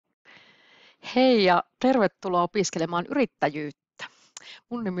Hei ja tervetuloa opiskelemaan yrittäjyyttä.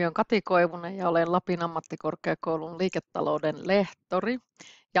 Mun nimi on Kati Koivunen ja olen Lapin ammattikorkeakoulun liiketalouden lehtori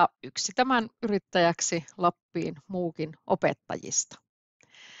ja yksi tämän Yrittäjäksi Lappiin MOOCin opettajista.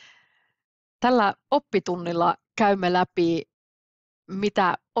 Tällä oppitunnilla käymme läpi,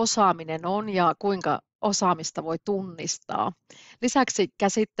 mitä osaaminen on ja kuinka osaamista voi tunnistaa. Lisäksi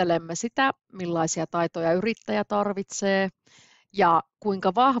käsittelemme sitä, millaisia taitoja yrittäjä tarvitsee, ja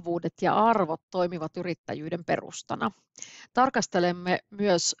kuinka vahvuudet ja arvot toimivat yrittäjyyden perustana. Tarkastelemme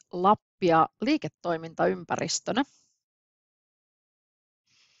myös Lappia liiketoimintaympäristönä.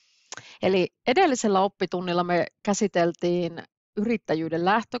 Eli edellisellä oppitunnilla me käsiteltiin yrittäjyyden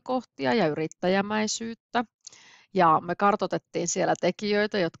lähtökohtia ja yrittäjämäisyyttä. Ja me kartoitettiin siellä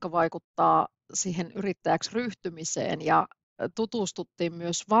tekijöitä, jotka vaikuttaa siihen yrittäjäksi ryhtymiseen ja tutustuttiin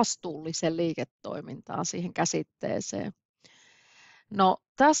myös vastuulliseen liiketoimintaan siihen käsitteeseen. No,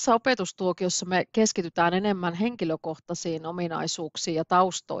 tässä opetustuokiossa me keskitytään enemmän henkilökohtaisiin ominaisuuksiin ja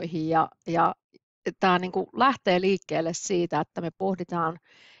taustoihin ja tämä niin kuin lähtee liikkeelle siitä, että me pohditaan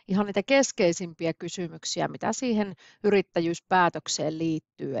ihan niitä keskeisimpiä kysymyksiä, mitä siihen yrittäjyyspäätökseen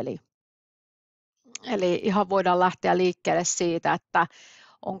liittyy. Eli ihan voidaan lähteä liikkeelle siitä, että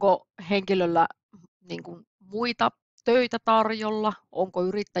onko henkilöllä niin kuin muita töitä tarjolla, onko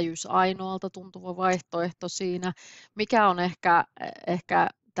yrittäjyys ainoalta tuntuva vaihtoehto siinä, mikä on ehkä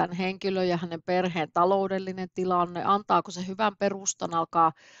tämän henkilön ja hänen perheen taloudellinen tilanne, antaako se hyvän perustan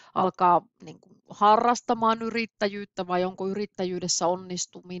alkaa niin kuin harrastamaan yrittäjyyttä vai onko yrittäjyydessä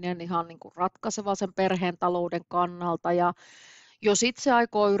onnistuminen ihan niin kuin ratkaiseva sen perheen talouden kannalta ja jos itse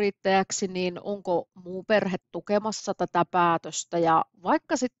aikoo yrittäjäksi, niin onko muu perhe tukemassa tätä päätöstä ja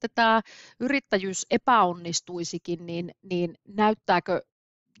vaikka sitten tämä yrittäjyys epäonnistuisikin, niin näyttääkö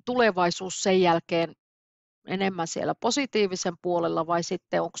tulevaisuus sen jälkeen enemmän siellä positiivisen puolella vai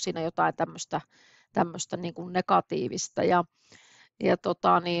sitten onko siinä jotain tämmöistä niin kuin negatiivista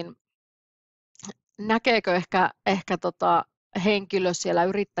näkeekö ehkä henkilö siellä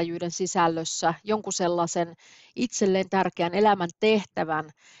yrittäjyyden sisällössä jonkun sellaisen itselleen tärkeän elämän tehtävän,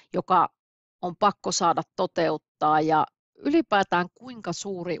 joka on pakko saada toteuttaa ja ylipäätään kuinka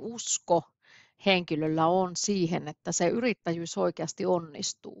suuri usko henkilöllä on siihen, että se yrittäjyys oikeasti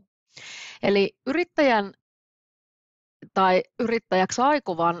onnistuu. Eli yrittäjän tai yrittäjäksi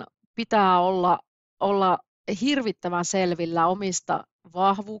aikovan pitää olla hirvittävän selvillä omista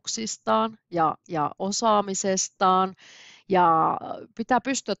vahvuuksistaan ja osaamisestaan ja pitää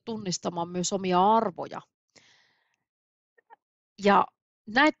pystyä tunnistamaan myös omia arvoja. Ja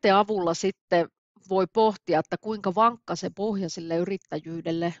näiden avulla sitten voi pohtia, että kuinka vankka se pohja sille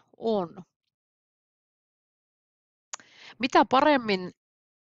yrittäjyydelle on. Mitä paremmin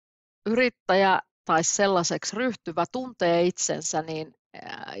yrittäjä tai sellaiseksi ryhtyvä tuntee itsensä,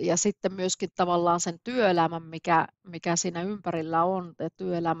 ja sitten myöskin tavallaan sen työelämän, mikä siinä ympärillä on, ja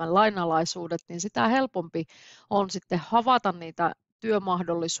työelämän lainalaisuudet, niin sitä helpompi on sitten havaita niitä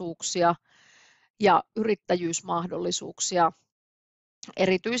työmahdollisuuksia ja yrittäjyysmahdollisuuksia,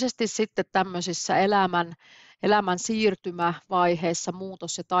 erityisesti sitten tämmöisissä elämän siirtymävaiheissa,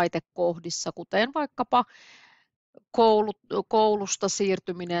 muutos- ja taitekohdissa, kuten vaikkapa koulusta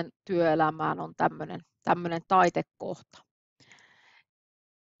siirtyminen työelämään on tämmöinen taitekohta.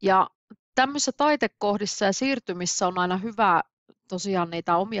 Ja tämmöisissä taitekohdissa ja siirtymissä on aina hyvä tosiaan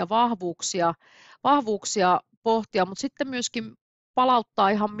niitä omia vahvuuksia pohtia, mutta sitten myöskin palauttaa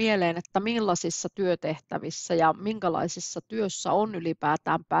ihan mieleen, että millaisissa työtehtävissä ja minkälaisissa työssä on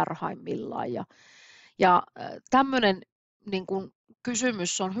ylipäätään parhaimmillaan. Ja tämmöinen niin kuin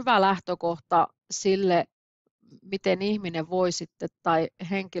kysymys on hyvä lähtökohta sille, miten ihminen voi sitten tai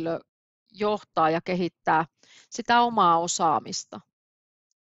henkilö johtaa ja kehittää sitä omaa osaamista.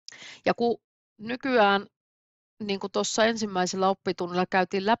 Ja kun nykyään, niin kuin tuossa ensimmäisellä oppitunnilla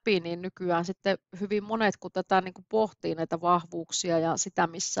käytiin läpi, niin nykyään sitten hyvin monet, kun tätä niin kuin pohtii näitä vahvuuksia ja sitä,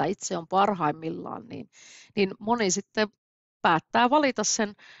 missä itse on parhaimmillaan, niin moni sitten päättää valita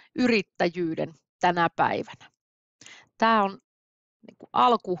sen yrittäjyyden tänä päivänä. Tämä on niin kuin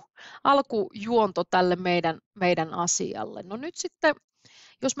alkujuonto tälle meidän asialle. No nyt sitten,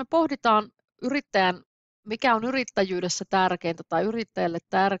 jos me pohditaan mikä on yrittäjyydessä tärkeintä tai yrittäjälle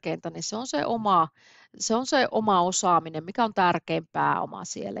tärkeintä, niin se on se oma osaaminen, mikä on tärkein pääoma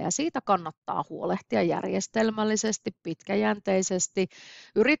siellä. Ja siitä kannattaa huolehtia järjestelmällisesti, pitkäjänteisesti.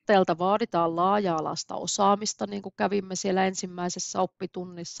 Yrittäjältä vaaditaan laaja-alaista osaamista, niin kuin kävimme siellä ensimmäisessä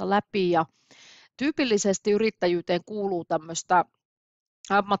oppitunnissa läpi. Ja tyypillisesti yrittäjyyteen kuuluu tämmöistä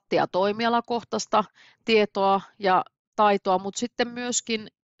ammatti- ja toimialakohtaista tietoa ja taitoa, mutta sitten myöskin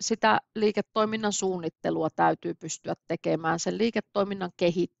sitä liiketoiminnan suunnittelua täytyy pystyä tekemään, sen liiketoiminnan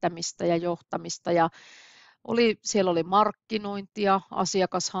kehittämistä ja johtamista. Ja siellä oli markkinointia,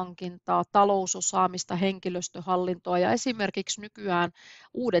 asiakashankintaa, talousosaamista, henkilöstöhallintoa ja esimerkiksi nykyään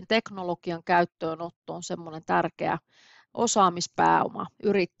uuden teknologian käyttöönotto on semmoinen tärkeä osaamispääoma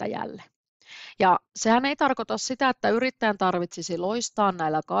yrittäjälle. Ja sehän ei tarkoita sitä, että yrittäjän tarvitsisi loistaa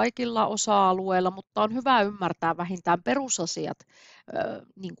näillä kaikilla osa-alueilla, mutta on hyvä ymmärtää vähintään perusasiat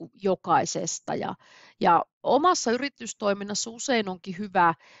niin kuin jokaisesta. Ja omassa yritystoiminnassa usein onkin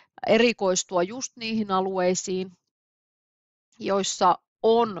hyvä erikoistua just niihin alueisiin, joissa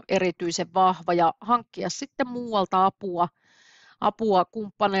on erityisen vahva ja hankkia sitten muualta apua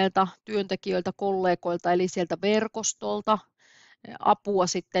kumppaneilta, työntekijöiltä, kollegoilta eli sieltä verkostolta, apua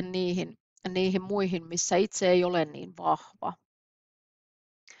sitten niihin muihin, missä itse ei ole niin vahva.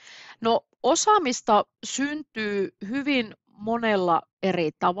 No, osaamista syntyy hyvin monella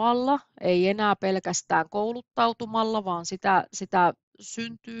eri tavalla, ei enää pelkästään kouluttautumalla, vaan sitä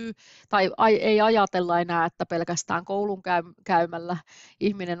syntyy, tai ei ajatella enää, että pelkästään koulun käymällä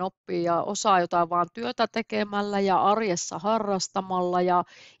ihminen oppii ja osaa jotain, vaan työtä tekemällä ja arjessa harrastamalla ja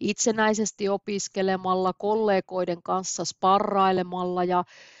itsenäisesti opiskelemalla, kollegoiden kanssa sparrailemalla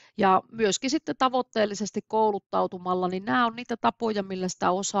ja myöskin sitten tavoitteellisesti kouluttautumalla, niin nämä on niitä tapoja, millä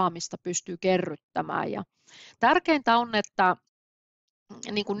sitä osaamista pystyy kerryttämään. Ja tärkeintä on, että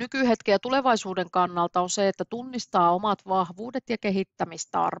niin kuin nykyhetken ja tulevaisuuden kannalta on se, että tunnistaa omat vahvuudet ja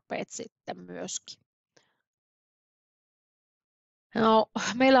kehittämistarpeet sitten myöskin. No,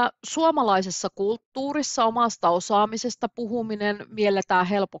 meillä suomalaisessa kulttuurissa omasta osaamisesta puhuminen mielletään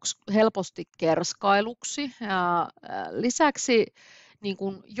helposti kerskailuksi. Ja lisäksi niin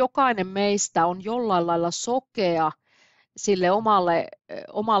kuin jokainen meistä on jollain lailla sokea sille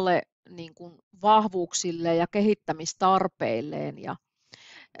omalle niin kuin vahvuuksille ja kehittämistarpeilleen. Ja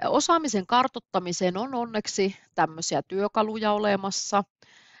osaamisen kartoittamiseen on onneksi tämmöisiä työkaluja olemassa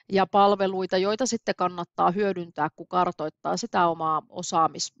ja palveluita, joita sitten kannattaa hyödyntää, kun kartoittaa sitä omaa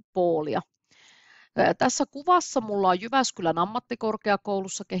osaamispoolia. Tässä kuvassa minulla on Jyväskylän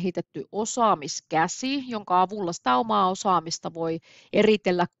ammattikorkeakoulussa kehitetty osaamiskäsi, jonka avulla sitä omaa osaamista voi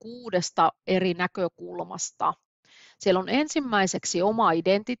eritellä 6 eri näkökulmasta. Siellä on ensimmäiseksi oma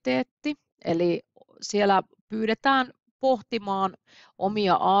identiteetti, eli siellä pyydetään pohtimaan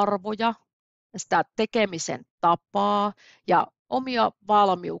omia arvoja, sitä tekemisen tapaa ja omia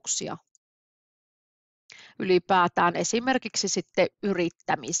valmiuksia ylipäätään esimerkiksi sitten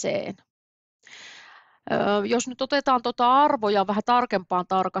yrittämiseen. Jos nyt otetaan arvoja vähän tarkempaan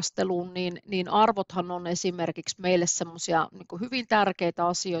tarkasteluun, niin arvothan on esimerkiksi meille semmoisia niin hyvin tärkeitä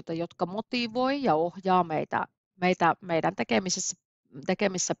asioita, jotka motivoi ja ohjaa meidän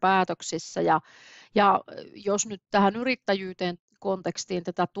tekemissä päätöksissä. Ja jos nyt tähän yrittäjyyteen kontekstiin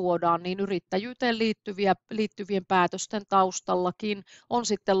tätä tuodaan, niin yrittäjyyteen liittyvien päätösten taustallakin on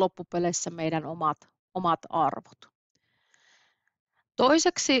sitten loppupeleissä meidän omat arvot.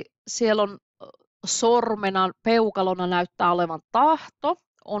 Toiseksi siellä on sormena, peukalona näyttää olevan tahto.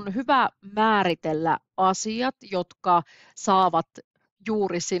 On hyvä määritellä asiat, jotka saavat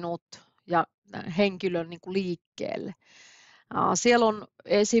juuri sinut ja henkilön niin kuin liikkeelle. Siellä on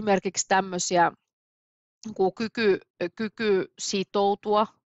esimerkiksi tämmöisiä kuin kyky sitoutua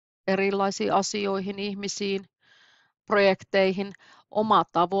erilaisiin asioihin, ihmisiin, projekteihin, oma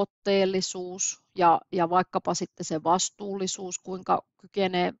tavoitteellisuus ja vaikkapa sitten se vastuullisuus, kuinka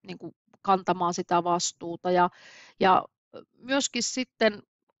kykenee niin kuin kantamaan sitä vastuuta ja myöskin sitten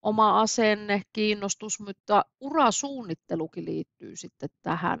oma asenne, kiinnostus, mutta urasuunnittelukin liittyy sitten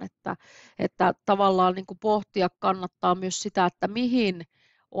tähän, että tavallaan niin kuin pohtia kannattaa myös sitä, että mihin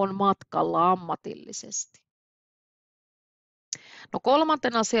on matkalla ammatillisesti. No,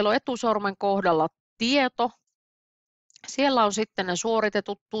 kolmantena siellä on etusormen kohdalla tieto. Siellä on sitten ne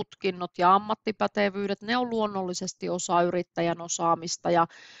suoritetut tutkinnot ja ammattipätevyydet, ne on luonnollisesti osa yrittäjän osaamista ja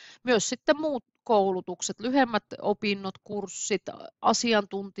myös sitten muut koulutukset, lyhyemmät opinnot, kurssit,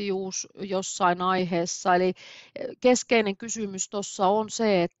 asiantuntijuus jossain aiheessa. Eli keskeinen kysymys tuossa on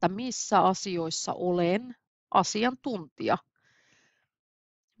se, että missä asioissa olen asiantuntija.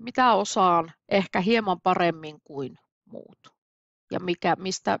 Mitä osaan ehkä hieman paremmin kuin muut ja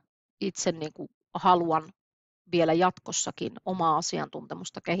mistä itse niin kuin haluan vielä jatkossakin omaa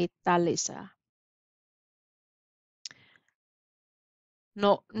asiantuntemusta kehittää lisää.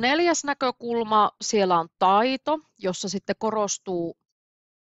 No, 4. näkökulma siellä on taito, jossa sitten korostuu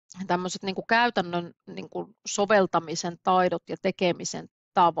tämmöiset niin kuin käytännön niin kuin soveltamisen taidot ja tekemisen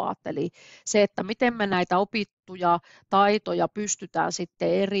tavat. Eli se, että miten me näitä opittuja taitoja pystytään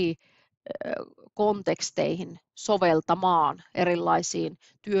sitten eri konteksteihin soveltamaan erilaisiin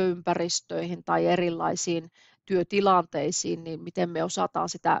työympäristöihin tai erilaisiin työtilanteisiin, niin miten me osataan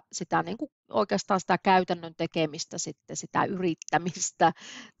sitä niin kuin oikeastaan sitä käytännön tekemistä sitten, sitä yrittämistä,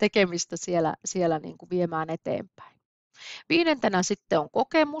 tekemistä siellä niin kuin viemään eteenpäin. 5. sitten on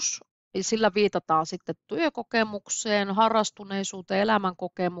kokemus, eli sillä viitataan sitten työkokemukseen, harrastuneisuuteen,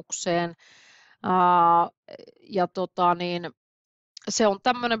 elämänkokemukseen, ja se on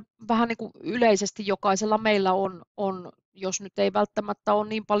tämmöinen vähän niin kuin yleisesti jokaisella meillä on, jos nyt ei välttämättä ole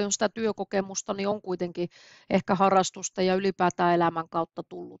niin paljon sitä työkokemusta, niin on kuitenkin ehkä harrastusta ja ylipäätään elämän kautta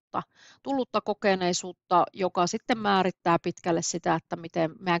tullutta kokeneisuutta, joka sitten määrittää pitkälle sitä, että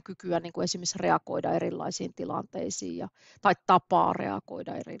miten meidän kykyä niin kuin esimerkiksi reagoida erilaisiin tilanteisiin tai tapaa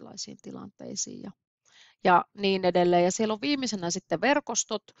reagoida erilaisiin tilanteisiin ja niin edelleen. Ja siellä on viimeisenä sitten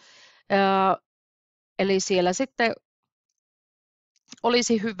verkostot, eli siellä sitten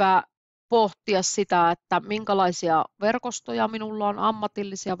olisi hyvä pohtia sitä, että minkälaisia verkostoja minulla on,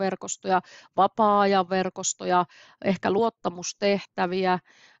 ammatillisia verkostoja, vapaa-ajan verkostoja, ehkä luottamustehtäviä,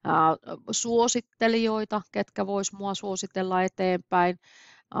 suosittelijoita, ketkä vois mua suositella eteenpäin,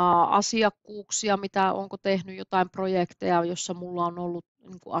 asiakkuuksia, onko tehnyt jotain projekteja, jossa mulla on ollut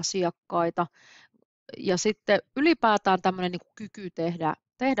niin kuin asiakkaita, ja sitten ylipäätään tämmöinen niin kuin kyky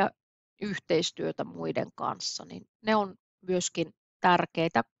tehdä yhteistyötä muiden kanssa, niin ne on myöskin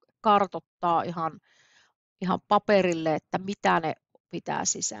tärkeitä kartoittaa ihan paperille, että mitä ne pitää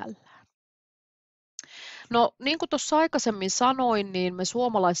sisällään. No niin kuin tuossa aikaisemmin sanoin, niin me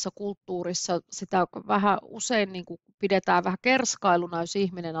suomalaisessa kulttuurissa sitä vähän usein niin kuin pidetään vähän kerskailuna, jos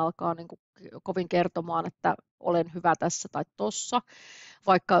ihminen alkaa niin kuin kovin kertomaan, että olen hyvä tässä tai tossa,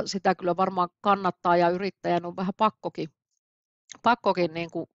 vaikka sitä kyllä varmaan kannattaa ja yrittäjän on vähän pakkokin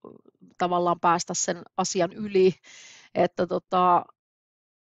niin kuin tavallaan päästä sen asian yli, että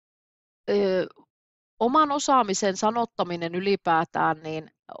oman osaamisen sanottaminen ylipäätään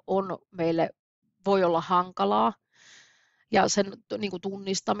niin voi olla hankalaa ja sen niin kuin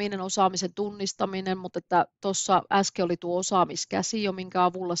tunnistaminen, osaamisen tunnistaminen, mutta että tuossa äsken oli tuo osaamiskäsi jo, minkä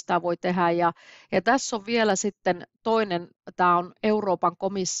avulla sitä voi tehdä ja tässä on vielä sitten toinen, tämä on Euroopan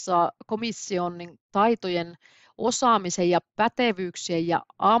komission niin taitojen, osaamisen ja pätevyyksien ja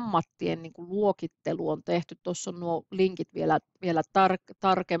ammattien niin kuin luokittelu on tehty. Tuossa on nuo linkit vielä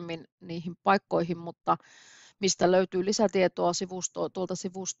tarkemmin niihin paikkoihin, mutta mistä löytyy lisätietoa tuolta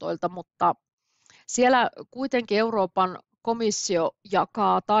sivustoilta, mutta siellä kuitenkin Euroopan komissio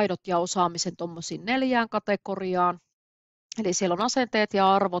jakaa taidot ja osaamisen tuommoisiin 4 kategoriaan. Eli siellä on asenteet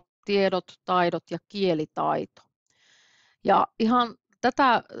ja arvot, tiedot, taidot ja kielitaito. Ja ihan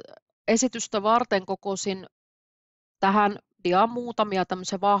tätä esitystä varten kokosin tähän diaan muutamia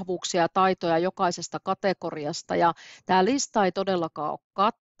tämmöisiä vahvuuksia ja taitoja jokaisesta kategoriasta. Ja tämä lista ei todellakaan ole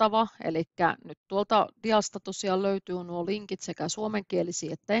kattava, eli nyt tuolta diasta tosiaan löytyy nuo linkit sekä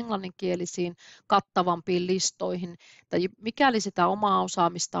suomenkielisiin että englanninkielisiin kattavampiin listoihin. Tai mikäli sitä omaa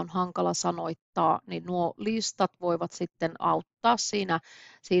osaamista on hankala sanoittaa, niin nuo listat voivat sitten auttaa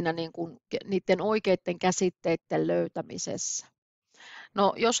siinä niin kuin niiden oikeiden käsitteiden löytämisessä.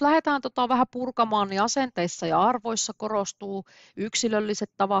 No, jos lähdetään vähän purkamaan, niin asenteissa ja arvoissa korostuu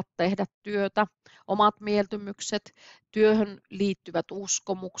yksilölliset tavat tehdä työtä, omat mieltymykset, työhön liittyvät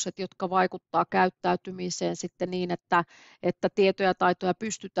uskomukset, jotka vaikuttaa käyttäytymiseen sitten niin, että tietoja ja taitoja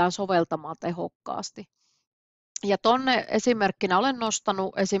pystytään soveltamaan tehokkaasti. Ja tuonne esimerkkinä olen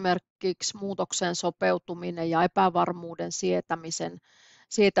nostanut esimerkiksi muutokseen sopeutuminen ja epävarmuuden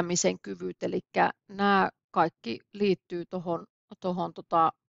sietämisen kyvyt, eli nämä kaikki liittyy tuohon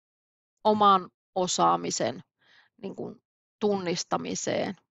oman osaamisen niin kuin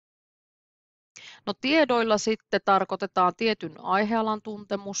tunnistamiseen. No, tiedoilla sitten tarkoitetaan tietyn aihealan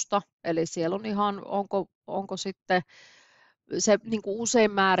tuntemusta, eli siellä on ihan, onko sitten se niin kuin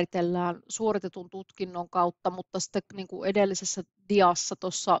usein määritellään suoritetun tutkinnon kautta, mutta sitten niin kuin edellisessä diassa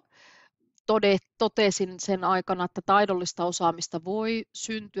tuossa totesin sen aikana, että taidollista osaamista voi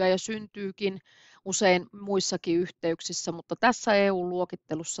syntyä ja syntyykin usein muissakin yhteyksissä, mutta tässä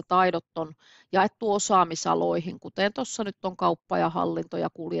EU-luokittelussa taidot on jaettu osaamisaloihin, kuten tuossa nyt on kauppa ja hallinto ja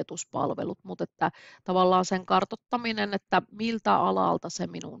kuljetuspalvelut, mutta että tavallaan sen kartoittaminen, että miltä alalta se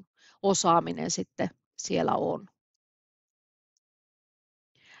minun osaaminen sitten siellä on.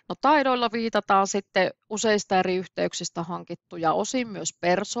 No, taidoilla viitataan sitten useista eri yhteyksistä hankittuja, osin myös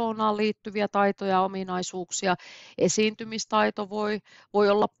persoonaan liittyviä taitoja ja ominaisuuksia. Esiintymistaito voi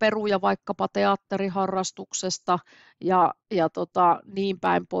olla peruja vaikkapa teatteriharrastuksesta ja niin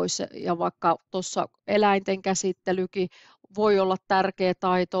päin pois. Ja vaikka tuossa eläinten käsittelykin voi olla tärkeä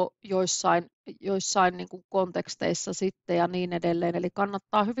taito joissain joissain niin kuin konteksteissa sitten ja niin edelleen. Eli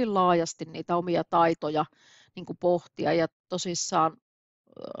kannattaa hyvin laajasti niitä omia taitoja niin kuin pohtia ja tosissaan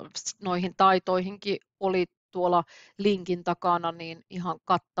noihin taitoihinkin oli tuolla linkin takana niin ihan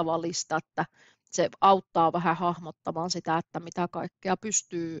kattava lista, että se auttaa vähän hahmottamaan sitä, että mitä kaikkea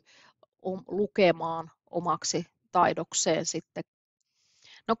pystyy lukemaan omaksi taidokseen sitten.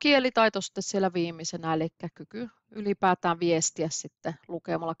 No kielitaito sitten siellä viimeisenä, eli kyky ylipäätään viestiä sitten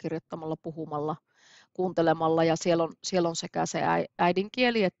lukemalla, kirjoittamalla, puhumalla, kuuntelemalla ja siellä on sekä se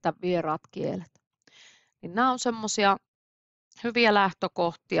äidinkieli että vieraat kielet. Niin nämä on semmoisia hyviä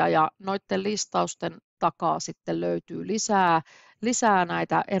lähtökohtia ja noiden listausten takaa sitten löytyy lisää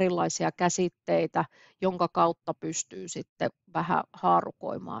näitä erilaisia käsitteitä, jonka kautta pystyy sitten vähän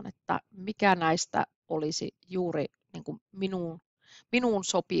haarukoimaan, että mikä näistä olisi juuri niin kuin minuun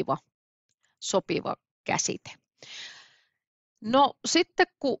sopiva käsite. No sitten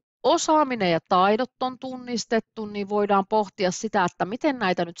kun osaaminen ja taidot on tunnistettu, niin voidaan pohtia sitä, että miten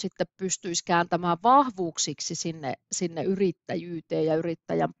näitä nyt sitten pystyisi kääntämään vahvuuksiksi sinne yrittäjyyteen ja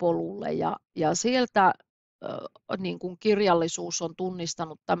yrittäjän polulle. Ja sieltä niin kuin kirjallisuus on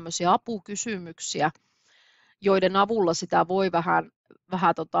tunnistanut tämmöisiä apukysymyksiä, joiden avulla sitä voi vähän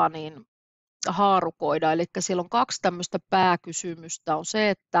haarukoida. Eli siellä on 2 tämmöistä pääkysymystä. On se,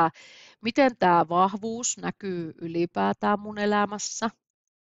 että miten tämä vahvuus näkyy ylipäätään mun elämässä.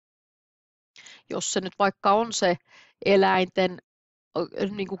 Jos se nyt vaikka on se eläinten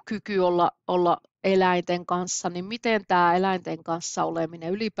niin kuin kyky olla eläinten kanssa, niin miten tämä eläinten kanssa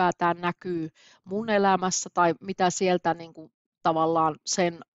oleminen ylipäätään näkyy mun elämässä tai mitä sieltä niin kuin tavallaan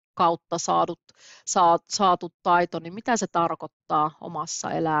sen kautta saatu taito, niin mitä se tarkoittaa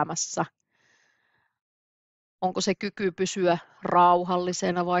omassa elämässä. Onko se kyky pysyä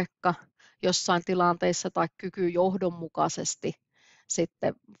rauhallisena vaikka jossain tilanteissa tai kyky johdonmukaisesti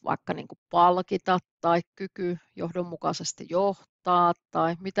sitten vaikka niin kuin palkita tai kyky johdonmukaisesti johtaa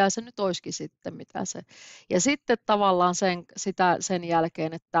tai mitä se nyt olisikin sitten. Ja sitten tavallaan sen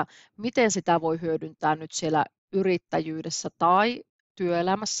jälkeen, että miten sitä voi hyödyntää nyt siellä yrittäjyydessä tai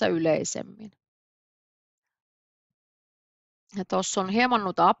työelämässä yleisemmin. Ja tuossa on hieman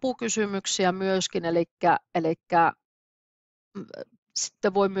noita apukysymyksiä myöskin, eli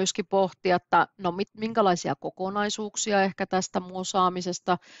sitten voi myöskin pohtia, että no minkälaisia kokonaisuuksia ehkä tästä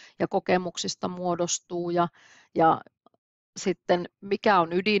osaamisesta ja kokemuksista muodostuu ja sitten mikä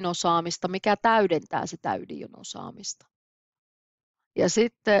on ydinosaamista, mikä täydentää sitä ydinosaamista. Ja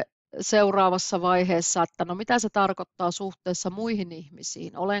sitten seuraavassa vaiheessa, että no mitä se tarkoittaa suhteessa muihin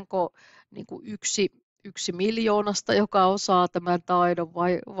ihmisiin. Olenko niin kuin yksi miljoonasta, joka osaa tämän taidon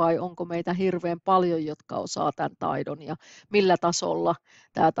vai onko meitä hirveän paljon, jotka osaa tämän taidon ja millä tasolla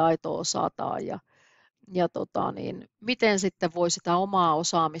tämä taito osataan ja miten sitten voi sitä omaa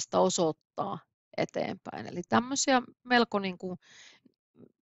osaamista osoittaa eteenpäin. Eli tämmöisiä melko niin kuin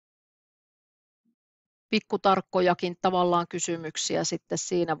pikkutarkkojakin tavallaan kysymyksiä sitten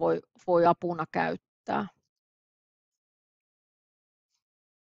siinä voi apuna käyttää.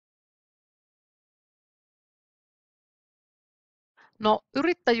 No,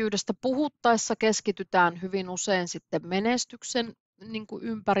 yrittäjyydestä puhuttaessa keskitytään hyvin usein sitten menestyksen niin kuin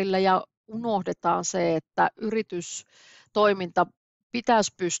ympärillä ja unohdetaan se, että yritystoiminta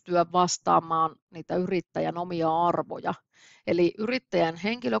pitäisi pystyä vastaamaan niitä yrittäjän omia arvoja. Eli yrittäjän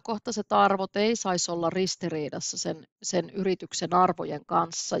henkilökohtaiset arvot ei saisi olla ristiriidassa sen yrityksen arvojen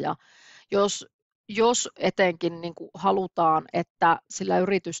kanssa. Ja jos etenkin niin kuin halutaan, että sillä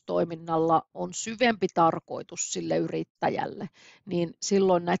yritystoiminnalla on syvempi tarkoitus sille yrittäjälle, niin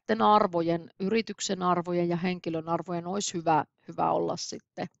silloin näiden arvojen, yrityksen arvojen ja henkilön arvojen olisi hyvä olla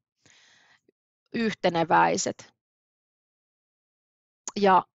sitten yhteneväiset.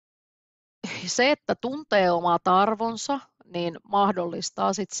 Ja se, että tuntee omat arvonsa, niin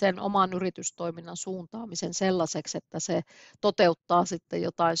mahdollistaa sitten sen oman yritystoiminnan suuntaamisen sellaiseksi, että se toteuttaa sitten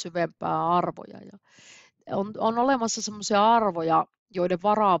jotain syvempää arvoja. Ja on olemassa sellaisia arvoja, joiden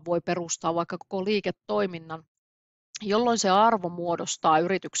varaan voi perustaa vaikka koko liiketoiminnan, jolloin se arvo muodostaa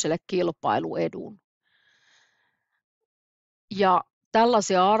yritykselle kilpailuedun. Ja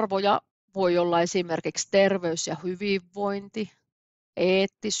tällaisia arvoja voi olla esimerkiksi terveys ja hyvinvointi,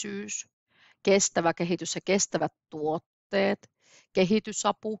 eettisyys, kestävä kehitys ja kestävät tuotteet,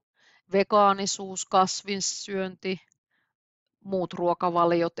 kehitysapu, vegaanisuus, kasvissyönti, muut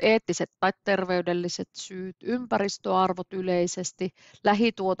ruokavaliot, eettiset tai terveydelliset syyt, ympäristöarvot yleisesti,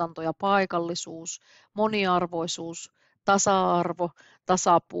 lähituotanto ja paikallisuus, moniarvoisuus, tasa-arvo,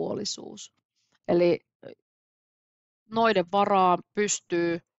 tasapuolisuus. Eli noiden varaan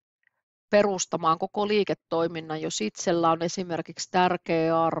pystyy perustamaan koko liiketoiminnan, jos itsellä on esimerkiksi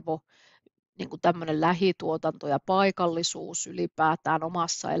tärkeä arvo, niin kuin tämmöinen lähituotanto ja paikallisuus ylipäätään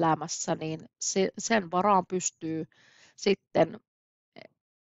omassa elämässä, niin sen varaan pystyy sitten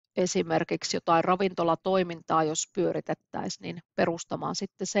esimerkiksi jotain ravintolatoimintaa, jos pyöritettäisiin, niin perustamaan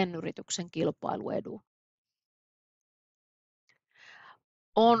sitten sen yrityksen kilpailuedun.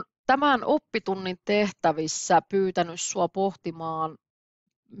 Olen tämän oppitunnin tehtävissä pyytänyt sinua pohtimaan,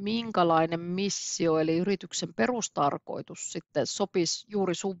 minkälainen missio eli yrityksen perustarkoitus sitten sopisi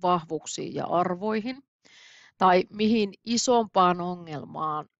juuri sun vahvuuksiin ja arvoihin, tai mihin isompaan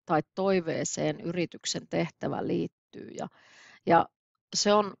ongelmaan tai toiveeseen yrityksen tehtävä liittyy. Ja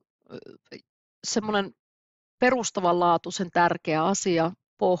se on semmoinen perustavanlaatuisen tärkeä asia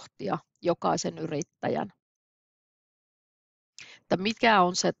pohtia jokaisen yrittäjän. Että mikä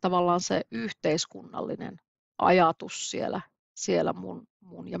on se tavallaan se yhteiskunnallinen ajatus siellä mun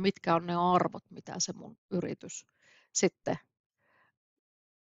ja mitkä on ne arvot, mitä se mun yritys sitten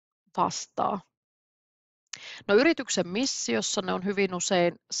vastaa. No yrityksen missiossa ne on hyvin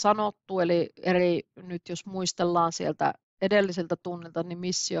usein sanottu, eli nyt jos muistellaan sieltä edelliseltä tunnilta, niin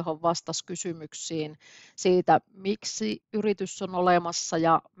missiohan vastasi kysymyksiin siitä, miksi yritys on olemassa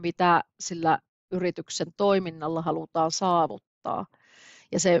ja mitä sillä yrityksen toiminnalla halutaan saavuttaa.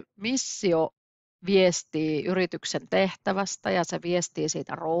 Ja se missio viestii yrityksen tehtävästä ja se viestii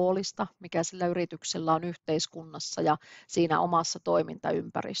siitä roolista, mikä sillä yrityksellä on yhteiskunnassa ja siinä omassa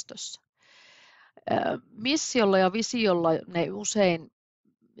toimintaympäristössä. Missiolla ja visiolla ne usein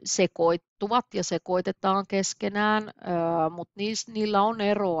sekoittuvat ja sekoitetaan keskenään, mutta niillä on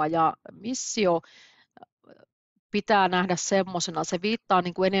eroa ja missio pitää nähdä semmoisena, se viittaa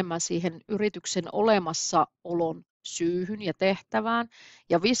niin kuin enemmän siihen yrityksen olemassaolon syyhyn ja tehtävään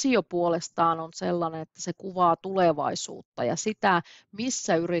ja visio puolestaan on sellainen, että se kuvaa tulevaisuutta ja sitä,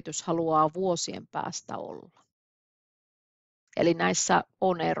 missä yritys haluaa vuosien päästä olla. Eli näissä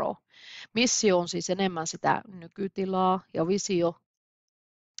on ero. Missio on siis enemmän sitä nykytilaa ja visio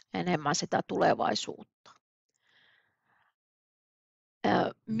enemmän sitä tulevaisuutta.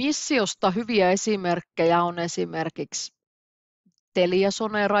 Missiosta hyviä esimerkkejä on esimerkiksi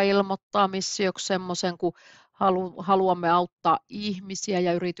Teliasonera ilmoittaa missioksi semmoisen, kun haluamme auttaa ihmisiä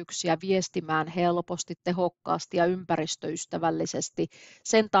ja yrityksiä viestimään helposti, tehokkaasti ja ympäristöystävällisesti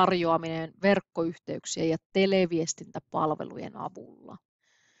sen tarjoaminen verkkoyhteyksien ja televiestintäpalvelujen avulla.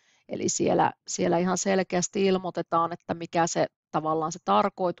 Eli siellä ihan selkeästi ilmoitetaan, että mikä se tavallaan se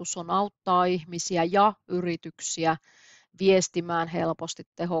tarkoitus on auttaa ihmisiä ja yrityksiä viestimään helposti,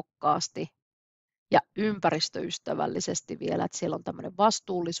 tehokkaasti ja ympäristöystävällisesti vielä, että siellä on tämmöinen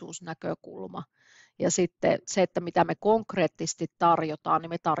vastuullisuusnäkökulma. Ja sitten se, että mitä me konkreettisesti tarjotaan, niin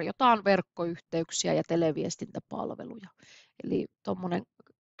me tarjotaan verkkoyhteyksiä ja televiestintäpalveluja. Eli tuommoinen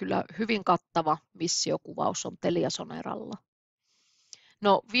kyllä hyvin kattava missiokuvaus on Teliasoneralla.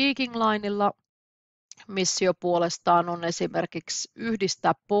 No Viking Linella missio puolestaan on esimerkiksi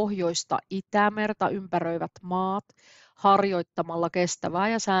yhdistää pohjoista Itämerta ympäröivät maat harjoittamalla kestävää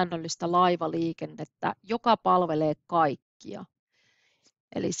ja säännöllistä laivaliikennettä, joka palvelee kaikkia.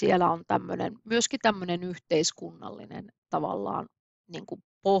 Eli siellä on myöskin tämmöinen yhteiskunnallinen tavallaan niin kuin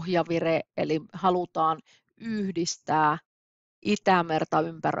pohjavire, eli halutaan yhdistää Itämerta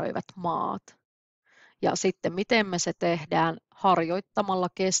ympäröivät maat. Ja sitten miten me se tehdään harjoittamalla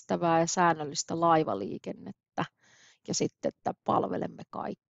kestävää ja säännöllistä laivaliikennettä ja sitten, että palvelemme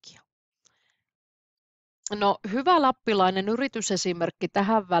kaikkia. No hyvä lappilainen yritysesimerkki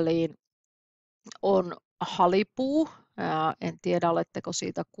tähän väliin on Halipuu. En tiedä, oletteko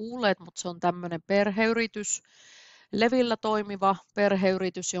siitä kuulleet, mutta se on tämmöinen perheyritys, Levillä toimiva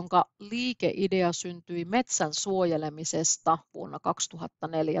perheyritys, jonka liikeidea syntyi metsän suojelemisesta vuonna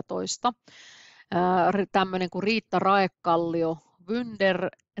 2014. Tämmöinen kuin Riitta Raekallio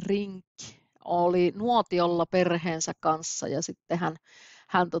Wunderring oli nuotiolla perheensä kanssa ja sitten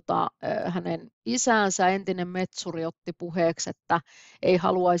hänen isänsä entinen metsuri otti puheeksi, että ei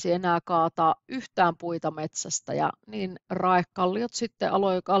haluaisi enää kaataa yhtään puita metsästä ja niin Raekalliot sitten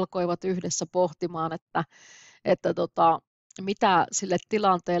alkoivat yhdessä pohtimaan, että mitä sille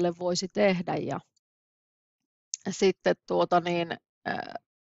tilanteelle voisi tehdä ja sitten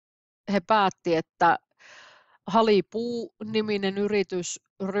he päätti, että Halipuu-niminen yritys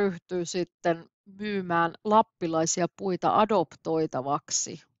ryhtyy sitten myymään lappilaisia puita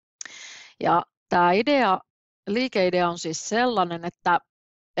adoptoitavaksi. Ja tämä liikeidea on siis sellainen, että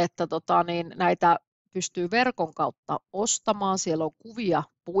näitä pystyy verkon kautta ostamaan. Siellä on kuvia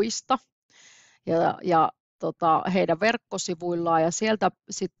puista ja heidän verkkosivuillaan ja sieltä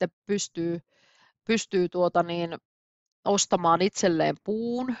sitten pystyy ostamaan itselleen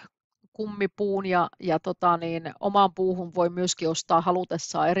puun kummipuun ja omaan puuhun voi myöskin ostaa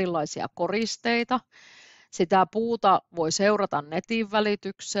halutessaan erilaisia koristeita. Sitä puuta voi seurata netin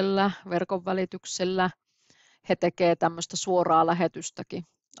välityksellä, verkon välityksellä. He tekevät tämmöistä suoraa lähetystäkin,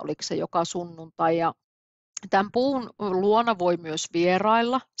 oliko se joka sunnuntai. Ja tämän puun luona voi myös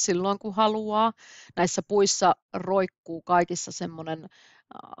vierailla silloin, kun haluaa. Näissä puissa roikkuu kaikissa semmoinen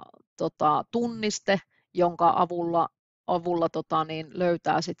tunniste, jonka avulla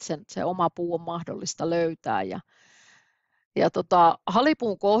löytää sitten se oma puu on mahdollista löytää.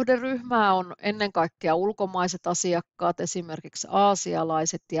 Halipuun kohderyhmää on ennen kaikkea ulkomaiset asiakkaat, esimerkiksi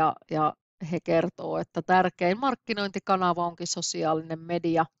aasialaiset, ja he kertoo, että tärkein markkinointikanava onkin sosiaalinen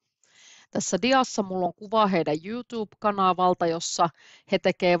media. Tässä diassa mulla on kuva heidän YouTube-kanavalta, jossa he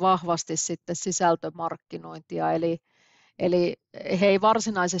tekevät vahvasti sitten sisältömarkkinointia, eli he ei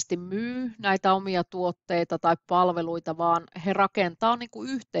varsinaisesti myy näitä omia tuotteita tai palveluita, vaan he rakentaa niin kuin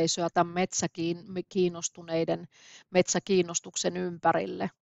yhteisöä tämän metsäkiinnostuneiden metsäkiinnostuksen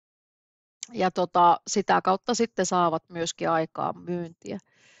ympärille. Ja sitä kautta sitten saavat myöskin aikaan myyntiä.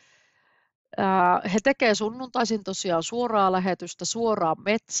 He tekevät sunnuntaisin tosiaan suoraa lähetystä suoraan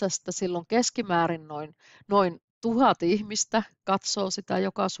metsästä. Silloin keskimäärin noin 1000 ihmistä katsoo sitä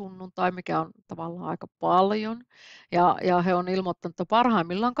joka sunnuntai, mikä on tavallaan aika paljon. Ja he on ilmoittanut, että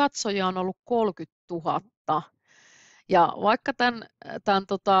parhaimmillaan katsojia on ollut 30 000. Ja vaikka tämän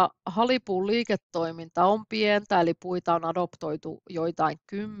halipuun liiketoiminta on pientä, eli puita on adoptoitu joitain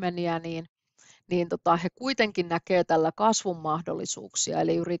kymmeniä, niin he kuitenkin näkee tällä kasvun mahdollisuuksia.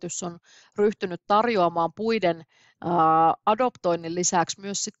 Eli yritys on ryhtynyt tarjoamaan puiden adoptoinnin lisäksi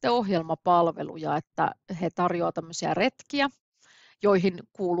myös sitten ohjelmapalveluja, että he tarjoavat tämmöisiä retkiä, joihin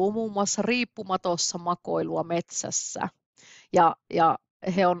kuuluu muun muassa riippumatossa makoilua metsässä. Ja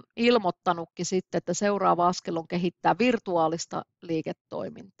he on ilmoittanutkin sitten, että seuraava askel on kehittää virtuaalista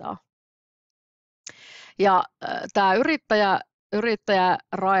liiketoimintaa. Ja tämä yrittäjä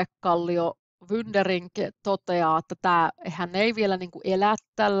Raekallio Wündering toteaa, että hän ei vielä niin kuin elä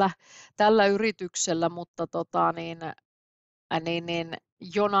tällä yrityksellä, mutta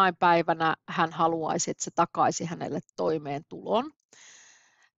jonain päivänä hän haluaisi, että se takaisi hänelle toimeentulon.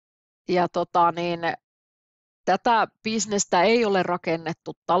 Ja tätä bisnestä ei ole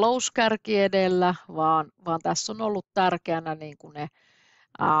rakennettu talouskärki edellä, vaan tässä on ollut tärkeänä niin kuin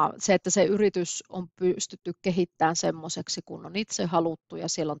se, että se yritys on pystytty kehittämään semmoiseksi, kun on itse haluttu, ja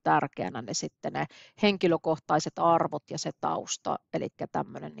siellä on tärkeänä ne henkilökohtaiset arvot ja se tausta, eli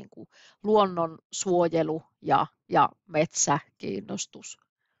tämmöinen niin kuin luonnonsuojelu ja metsäkiinnostus.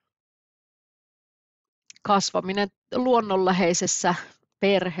 Kasvaminen luonnonläheisessä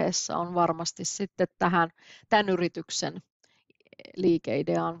perheessä on varmasti sitten tämän yrityksen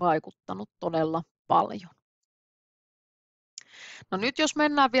liikeideaan vaikuttanut todella paljon. No nyt jos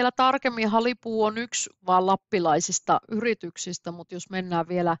mennään vielä tarkemmin, halipuu on yksi vaan lappilaisista yrityksistä, mutta jos mennään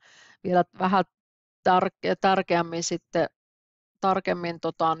vielä vähän tarkemmin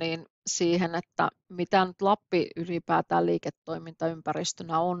siihen, että mitä nyt Lappi ylipäätään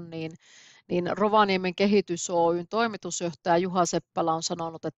liiketoimintaympäristönä on, niin Rovaniemen kehitys Oyn toimitusjohtaja Juha Seppälä on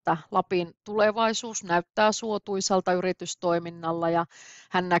sanonut, että Lapin tulevaisuus näyttää suotuisalta yritystoiminnalla, ja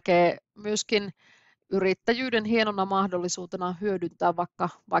hän näkee myöskin yrittäjyyden hienona mahdollisuutena hyödyntää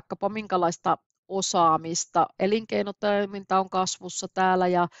vaikkapa minkälaista osaamista. Elinkeinotoiminta on kasvussa täällä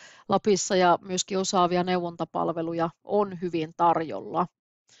ja Lapissa, ja myöskin osaavia neuvontapalveluja on hyvin tarjolla.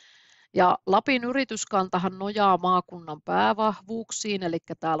 Ja Lapin yrityskantahan nojaa maakunnan päävahvuuksiin, eli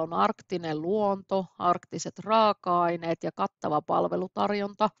täällä on arktinen luonto, arktiset raaka-aineet ja kattava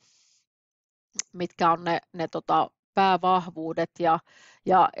palvelutarjonta, mitkä on ne päävahvuudet,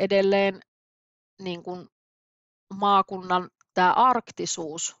 ja edelleen niin kuin maakunnan tämä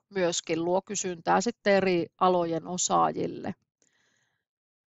arktisuus myöskin luo kysyntää sitten eri alojen osaajille.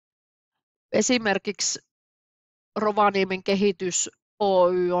 Esimerkiksi Rovaniemen kehitys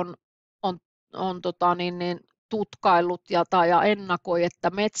Oy on tutkaillut ja ennakoi, että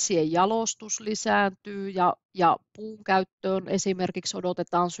metsien jalostus lisääntyy ja puun käyttöön esimerkiksi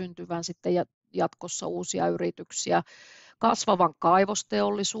odotetaan syntyvän sitten jatkossa uusia yrityksiä. Kasvavan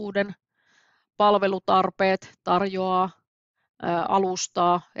kaivosteollisuuden palvelutarpeet tarjoaa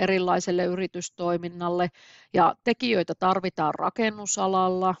alustaa erilaiselle yritystoiminnalle, ja tekijöitä tarvitaan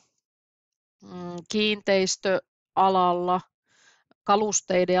rakennusalalla, kiinteistöalalla,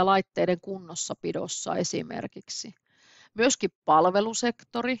 kalusteiden ja laitteiden kunnossapidossa esimerkiksi. Myöskin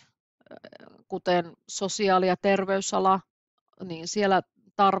palvelusektori, kuten sosiaali- ja terveysala, niin siellä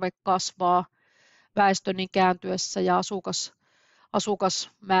tarve kasvaa väestön ikääntyessä ja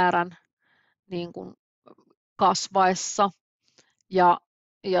asukasmäärän niin kuin kasvaessa. Ja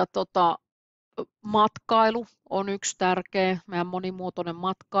Matkailu on yksi tärkeä. Meidän monimuotoinen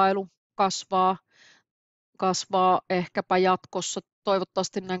matkailu kasvaa ehkäpä jatkossa,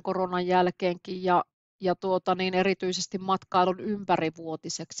 toivottavasti näin koronan jälkeenkin, ja erityisesti matkailun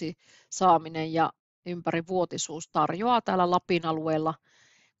ympärivuotiseksi saaminen ja ympärivuotisuus tarjoaa täällä Lapin alueella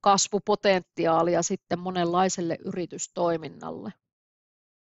kasvupotentiaalia sitten monenlaiselle yritystoiminnalle.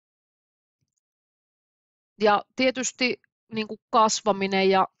 Ja tietysti niin kuin kasvaminen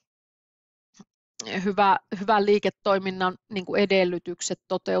ja hyvän liiketoiminnan niin kuin edellytykset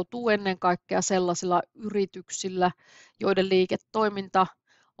toteutuu ennen kaikkea sellaisilla yrityksillä, joiden liiketoiminta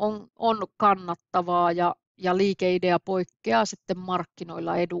on kannattavaa ja liikeidea poikkeaa sitten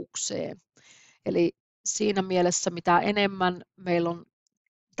markkinoilla edukseen. Eli siinä mielessä mitä enemmän meillä on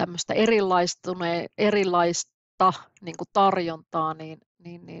tämmöistä erilaista niin kuin tarjontaa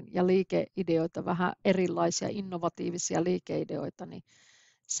ja liikeideoita, vähän erilaisia innovatiivisia liikeideoita, niin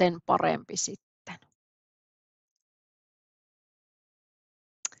sen parempi sitten.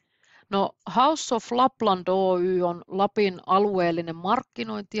 No, House of Lapland Oy on Lapin alueellinen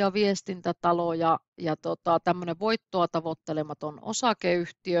markkinointi- ja viestintätalo ja tämmöinen voittoa tavoittelematon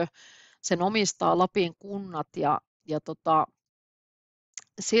osakeyhtiö. Sen omistaa Lapin kunnat ja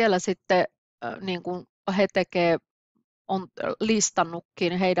siellä sitten niin kuin he on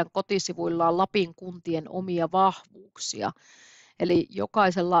listannutkin heidän kotisivuillaan Lapin kuntien omia vahvuuksia. Eli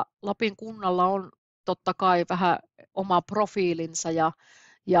jokaisella Lapin kunnalla on totta kai vähän oma profiilinsa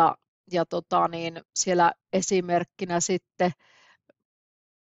ja siellä esimerkkinä sitten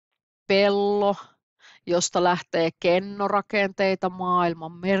pello, josta lähtee kennorakenteita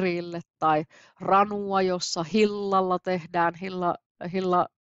maailman merille, tai ranua, jossa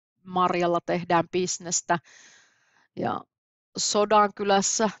hillamarjalla tehdään bisnestä. Ja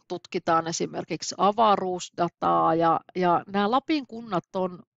Sodankylässä tutkitaan esimerkiksi avaruusdataa ja nämä Lapin kunnat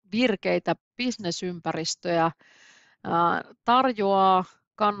on virkeitä bisnesympäristöjä, tarjoaa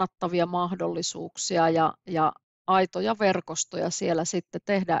kannattavia mahdollisuuksia ja aitoja verkostoja siellä sitten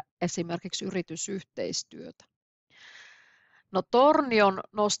tehdä esimerkiksi yritysyhteistyötä. No Tornion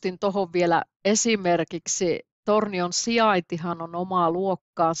nostin tuohon vielä esimerkiksi. Tornion sijaintihan on omaa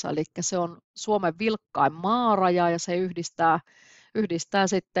luokkaansa, eli se on Suomen vilkkain maaraja ja se yhdistää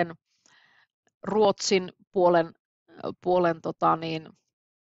sitten Ruotsin puolen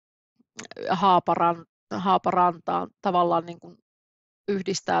Haaparantaan, tavallaan niin kuin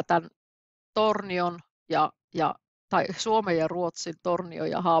yhdistää tämän Tornion tai Suomen ja Ruotsin, Tornio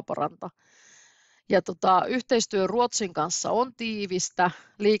ja Haaparanta. Ja yhteistyö Ruotsin kanssa on tiivistä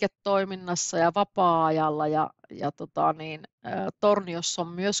liiketoiminnassa ja vapaa-ajalla Torniossa on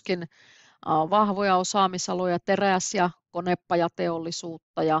myöskin vahvoja osaamisaloja, teräs- ja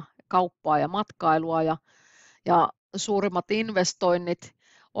konepajateollisuutta ja kauppaa ja matkailua ja suurimmat investoinnit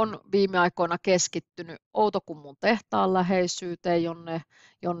on viime aikoina keskittynyt Outokummun tehtaan läheisyyteen,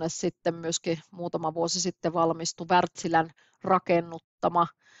 jonne sitten myöskin muutama vuosi sitten valmistui Wärtsilän rakennuttama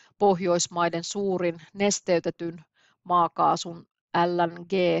Pohjoismaiden suurin nesteytetyn maakaasun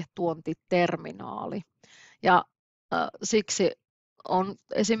LNG-tuontiterminaali. Ja siksi on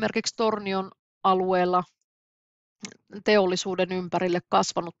esimerkiksi Tornion alueella teollisuuden ympärille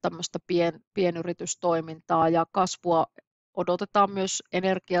kasvanut tämmöistä pienyritystoimintaa ja kasvua odotetaan myös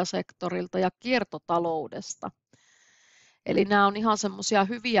energiasektorilta ja kiertotaloudesta. Eli nämä on ihan semmoisia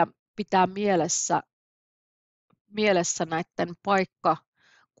hyviä pitää mielessä näiden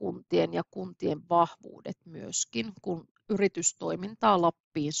paikkakuntien ja kuntien vahvuudet myöskin, kun yritystoimintaa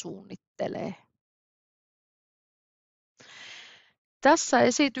Lappiin suunnittelee. Tässä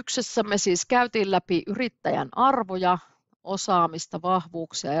esityksessä me siis käytiin läpi yrittäjän arvoja, osaamista,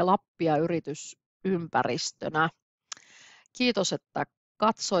 vahvuuksia ja Lappia yritysympäristönä. Kiitos, että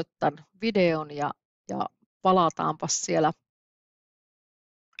katsoit tämän videon ja palataanpa siellä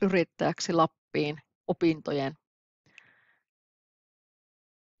Yrittäjäksi Lappiin opintojen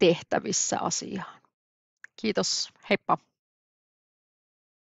tehtävissä asiaan. Kiitos, heippa!